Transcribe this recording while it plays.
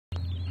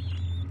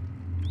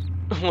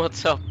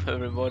What's up,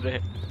 everybody?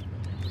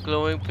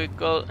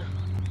 GlowingPickle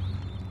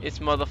is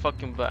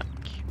motherfucking back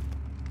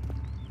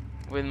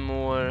with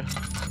more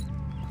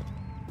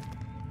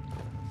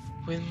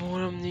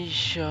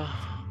Amnesia.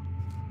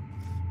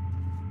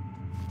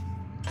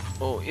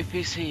 Oh, if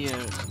he's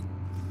here,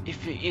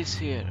 if he is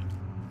here,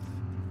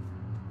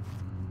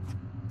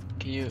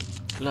 can you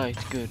light?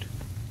 Good.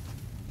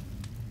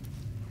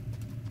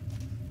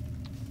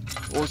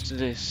 What's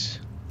this?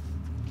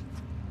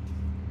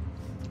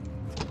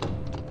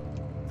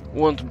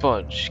 Won't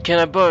budge. Can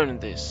I burn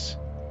this?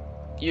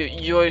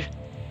 You're...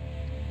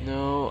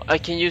 No, I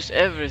can use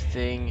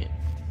everything.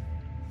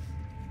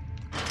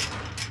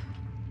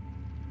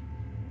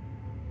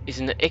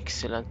 Isn't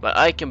excellent, but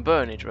I can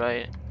burn it,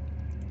 right?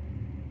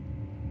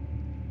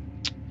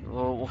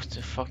 Oh, what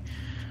the fuck?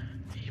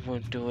 It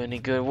won't do any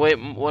good. Wait,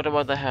 what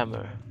about the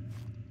hammer?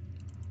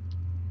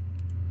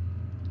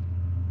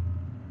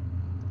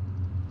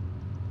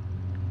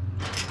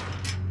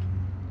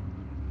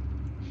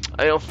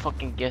 I don't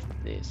fucking get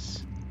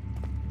this.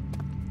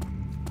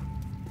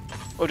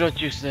 Oh, don't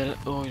use that.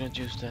 Oh, don't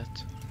use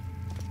that.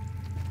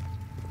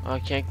 I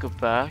can't go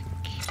back.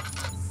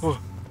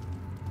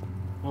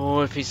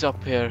 Oh, if he's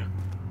up here.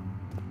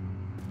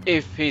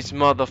 If he's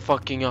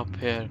motherfucking up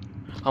here.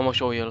 How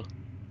much oil?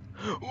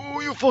 Oh,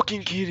 you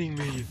fucking kidding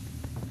me?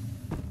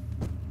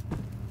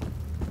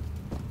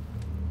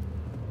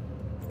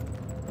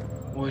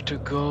 Where to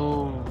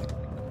go?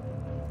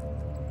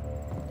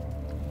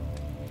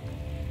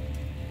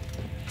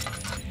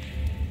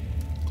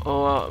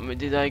 Oh,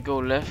 did I go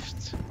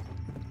left?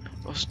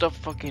 Oh, stop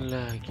fucking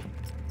lag.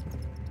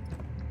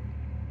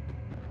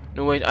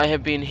 No, wait, I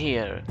have been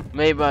here.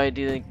 Maybe I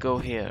didn't go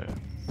here.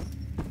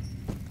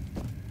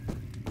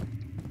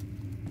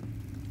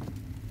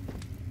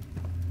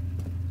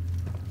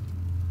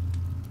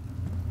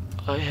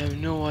 I have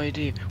no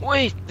idea.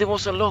 Wait, there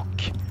was a lock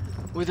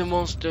where the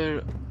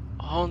monster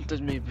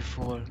haunted me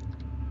before.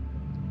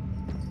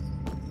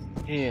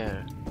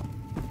 Here.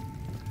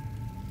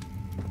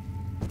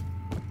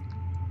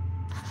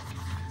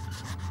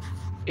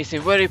 It's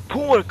in very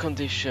poor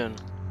condition.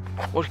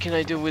 What can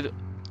I do with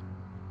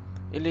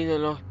a little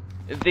lock?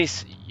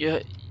 This,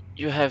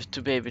 you have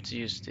to be able to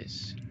use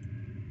this.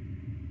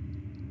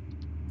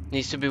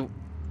 Needs to be...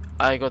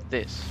 I got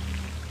this.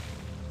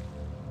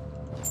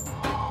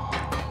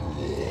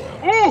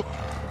 Oh!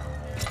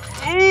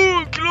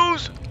 Oh,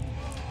 close!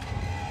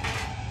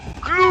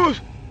 Close!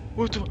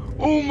 What the...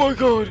 Oh my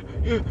god!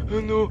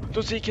 No,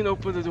 don't say you can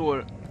open the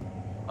door.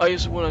 I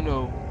just wanna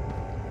know.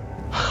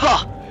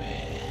 Ha!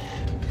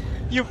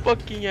 You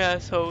fucking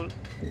asshole.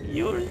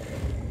 You're...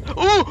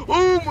 Oh!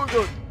 Oh my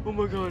god! Oh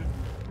my god!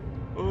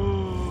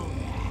 Oh!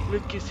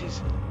 Look at his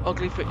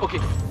ugly face. Okay,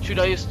 should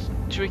I just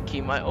trick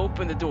him? I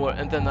open the door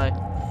and then I...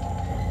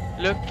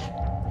 Look!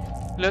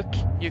 Look,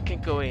 you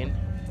can go in.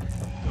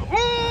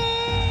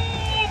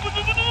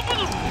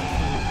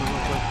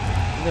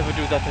 Never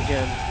do that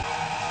again.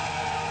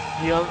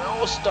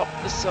 He'll stop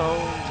the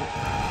sound.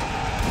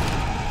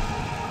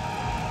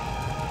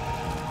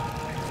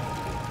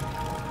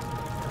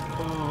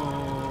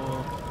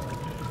 Oh,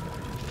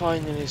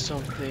 finally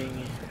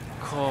something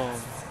calm.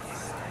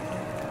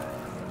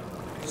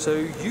 So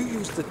you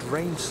used the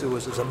drain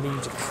sewers as a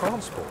means of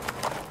transport?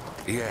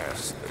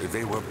 Yes,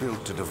 they were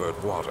built to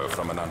divert water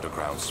from an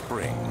underground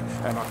spring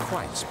and are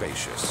quite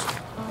spacious.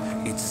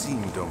 It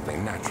seemed only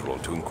natural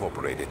to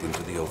incorporate it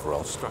into the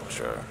overall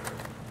structure.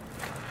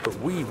 But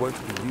we won't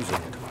be using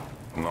it.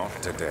 Not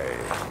today.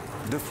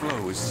 The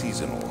flow is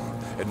seasonal,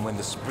 and when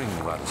the spring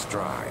runs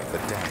dry, the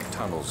damp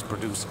tunnels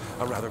produce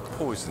a rather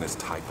poisonous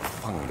type of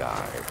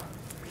fungi.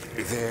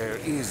 There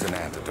is an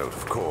antidote,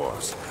 of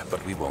course,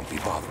 but we won't be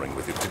bothering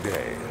with it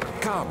today.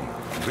 Come,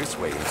 this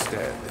way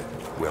instead.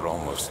 We're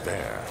almost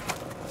there.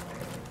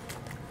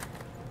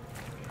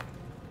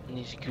 And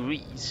he's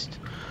greased.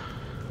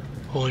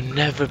 Oh,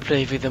 never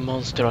play with the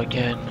monster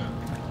again.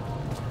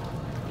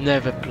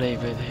 Never play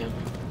with him.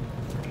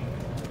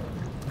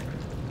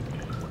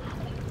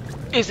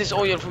 Is this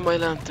oil for my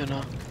lantern?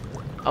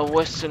 A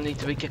vessel need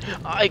to be.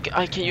 I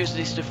can use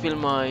this to fill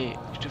my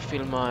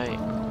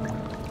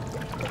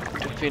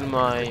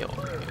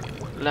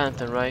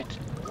lantern, right?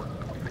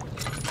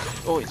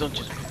 Oh, don't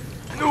just.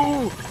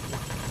 No!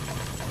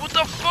 What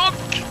the fuck?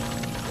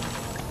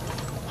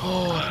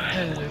 Oh,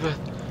 helvete.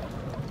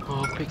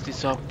 Oh, pick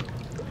this up.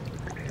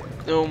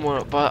 No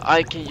more, but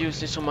I can use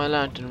this on my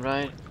lantern,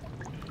 right?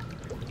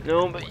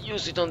 No, but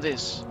use it on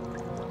this.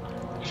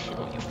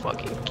 Oh, you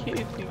fucking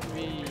kidding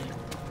me?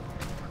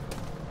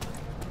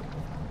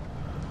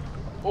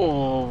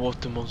 Oh,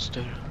 what a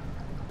monster.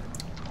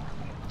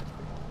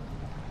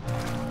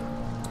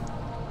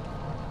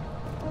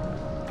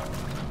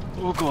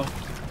 Oh god.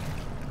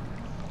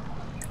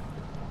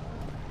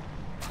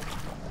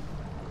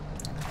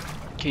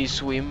 Can you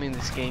swim in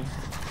this game?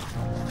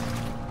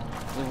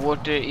 The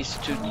water is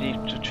too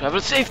deep to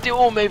travel. Safety!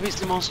 Oh, maybe it's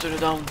the monster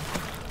down.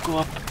 Go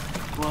up.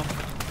 Go up.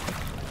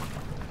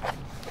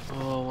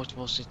 Oh, what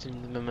was it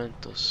in the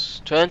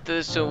mementos? To enter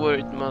the sewer,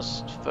 it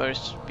must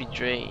first be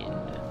drained.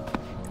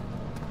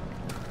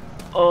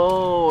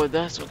 Oh,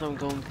 that's what I'm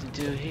going to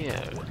do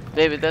here.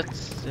 Maybe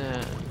that's...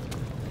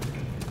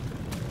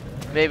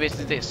 maybe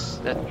it's this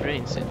that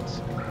drains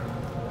it.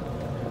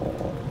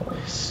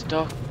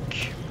 Stock.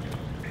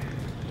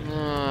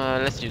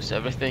 Let's use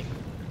everything.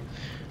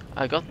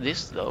 I got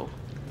this though.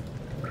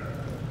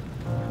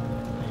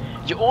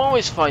 You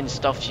always find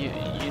stuff you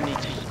need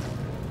to...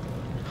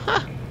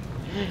 Ha!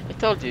 I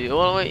told you,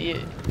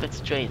 let's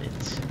drain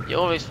it. You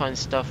always find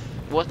stuff...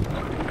 What?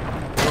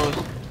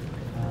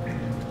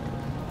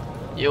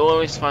 You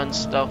always find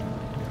stuff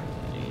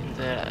in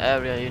the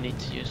area you need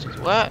to use it.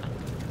 What?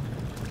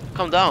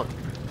 Calm down.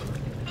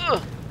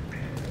 Ugh.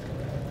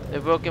 The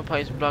broken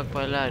pipe is blocked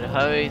by a ladder.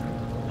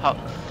 How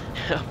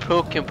a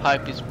broken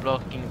pipe is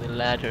blocking the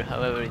ladder,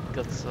 however it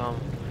got some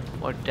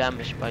more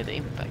damaged by the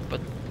impact,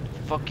 but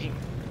fucking...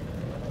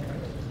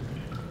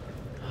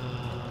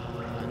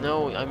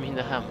 no, I mean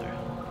the hammer.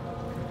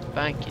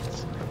 Bank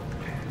it.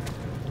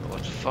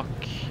 What fuck?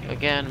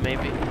 Again,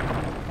 maybe.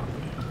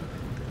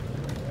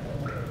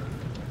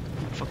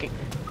 Fucking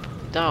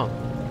down.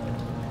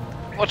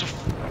 What the f...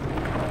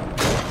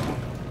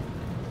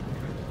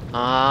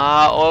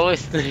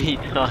 always 3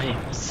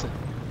 times.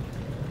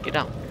 Get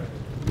down.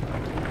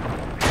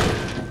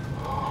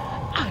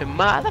 I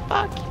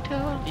motherfucking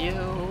told you.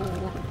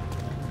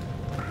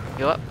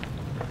 Go up.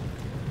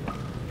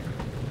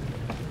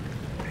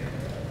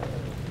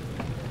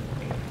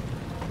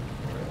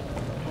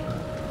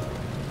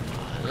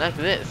 Like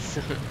this.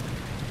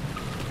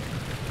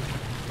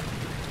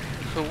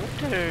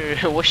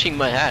 Water. Washing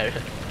my hair.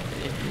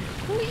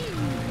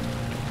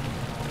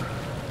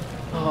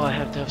 Oh, I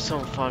have to have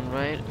some fun,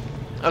 right?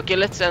 Okay,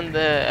 let's end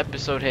the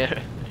episode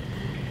here.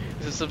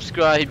 So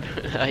subscribe,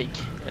 like,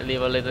 and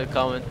leave a little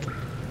comment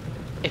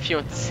if you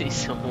want to see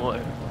some more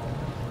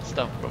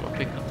stuff from a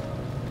pickle.